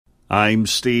I'm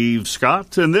Steve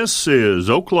Scott, and this is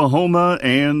Oklahoma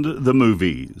and the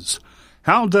Movies.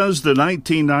 How does the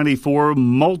 1994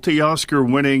 multi-Oscar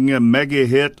winning mega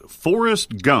hit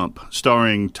Forrest Gump,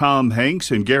 starring Tom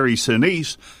Hanks and Gary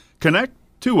Sinise, connect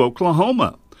to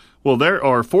Oklahoma? Well, there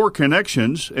are 4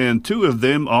 connections, and 2 of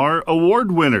them are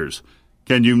award winners.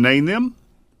 Can you name them?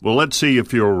 Well, let's see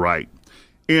if you're right.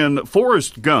 In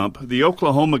Forrest Gump, the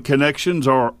Oklahoma connections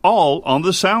are all on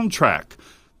the soundtrack.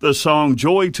 The song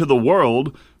Joy to the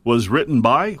World was written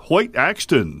by Hoyt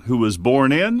Axton, who was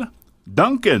born in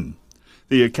Duncan.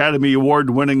 The Academy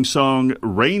Award-winning song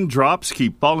Raindrops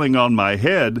Keep Falling on My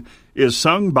Head is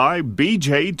sung by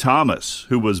B.J. Thomas,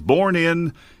 who was born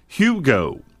in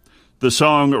Hugo. The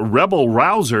song Rebel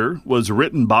Rouser was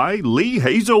written by Lee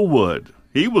Hazelwood.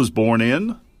 He was born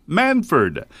in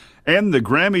Manford. And the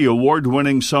Grammy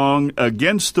Award-winning song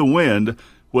Against the Wind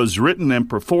was written and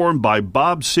performed by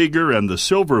Bob Seger and the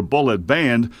Silver Bullet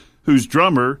Band, whose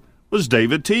drummer was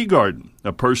David Teagarden,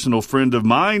 a personal friend of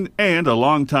mine and a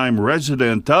longtime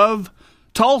resident of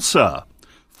Tulsa.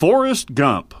 Forrest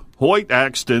Gump, Hoyt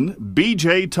Axton,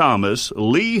 B.J. Thomas,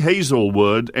 Lee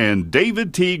Hazelwood, and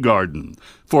David Teagarden,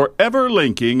 forever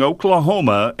linking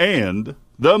Oklahoma and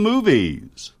the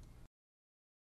movies.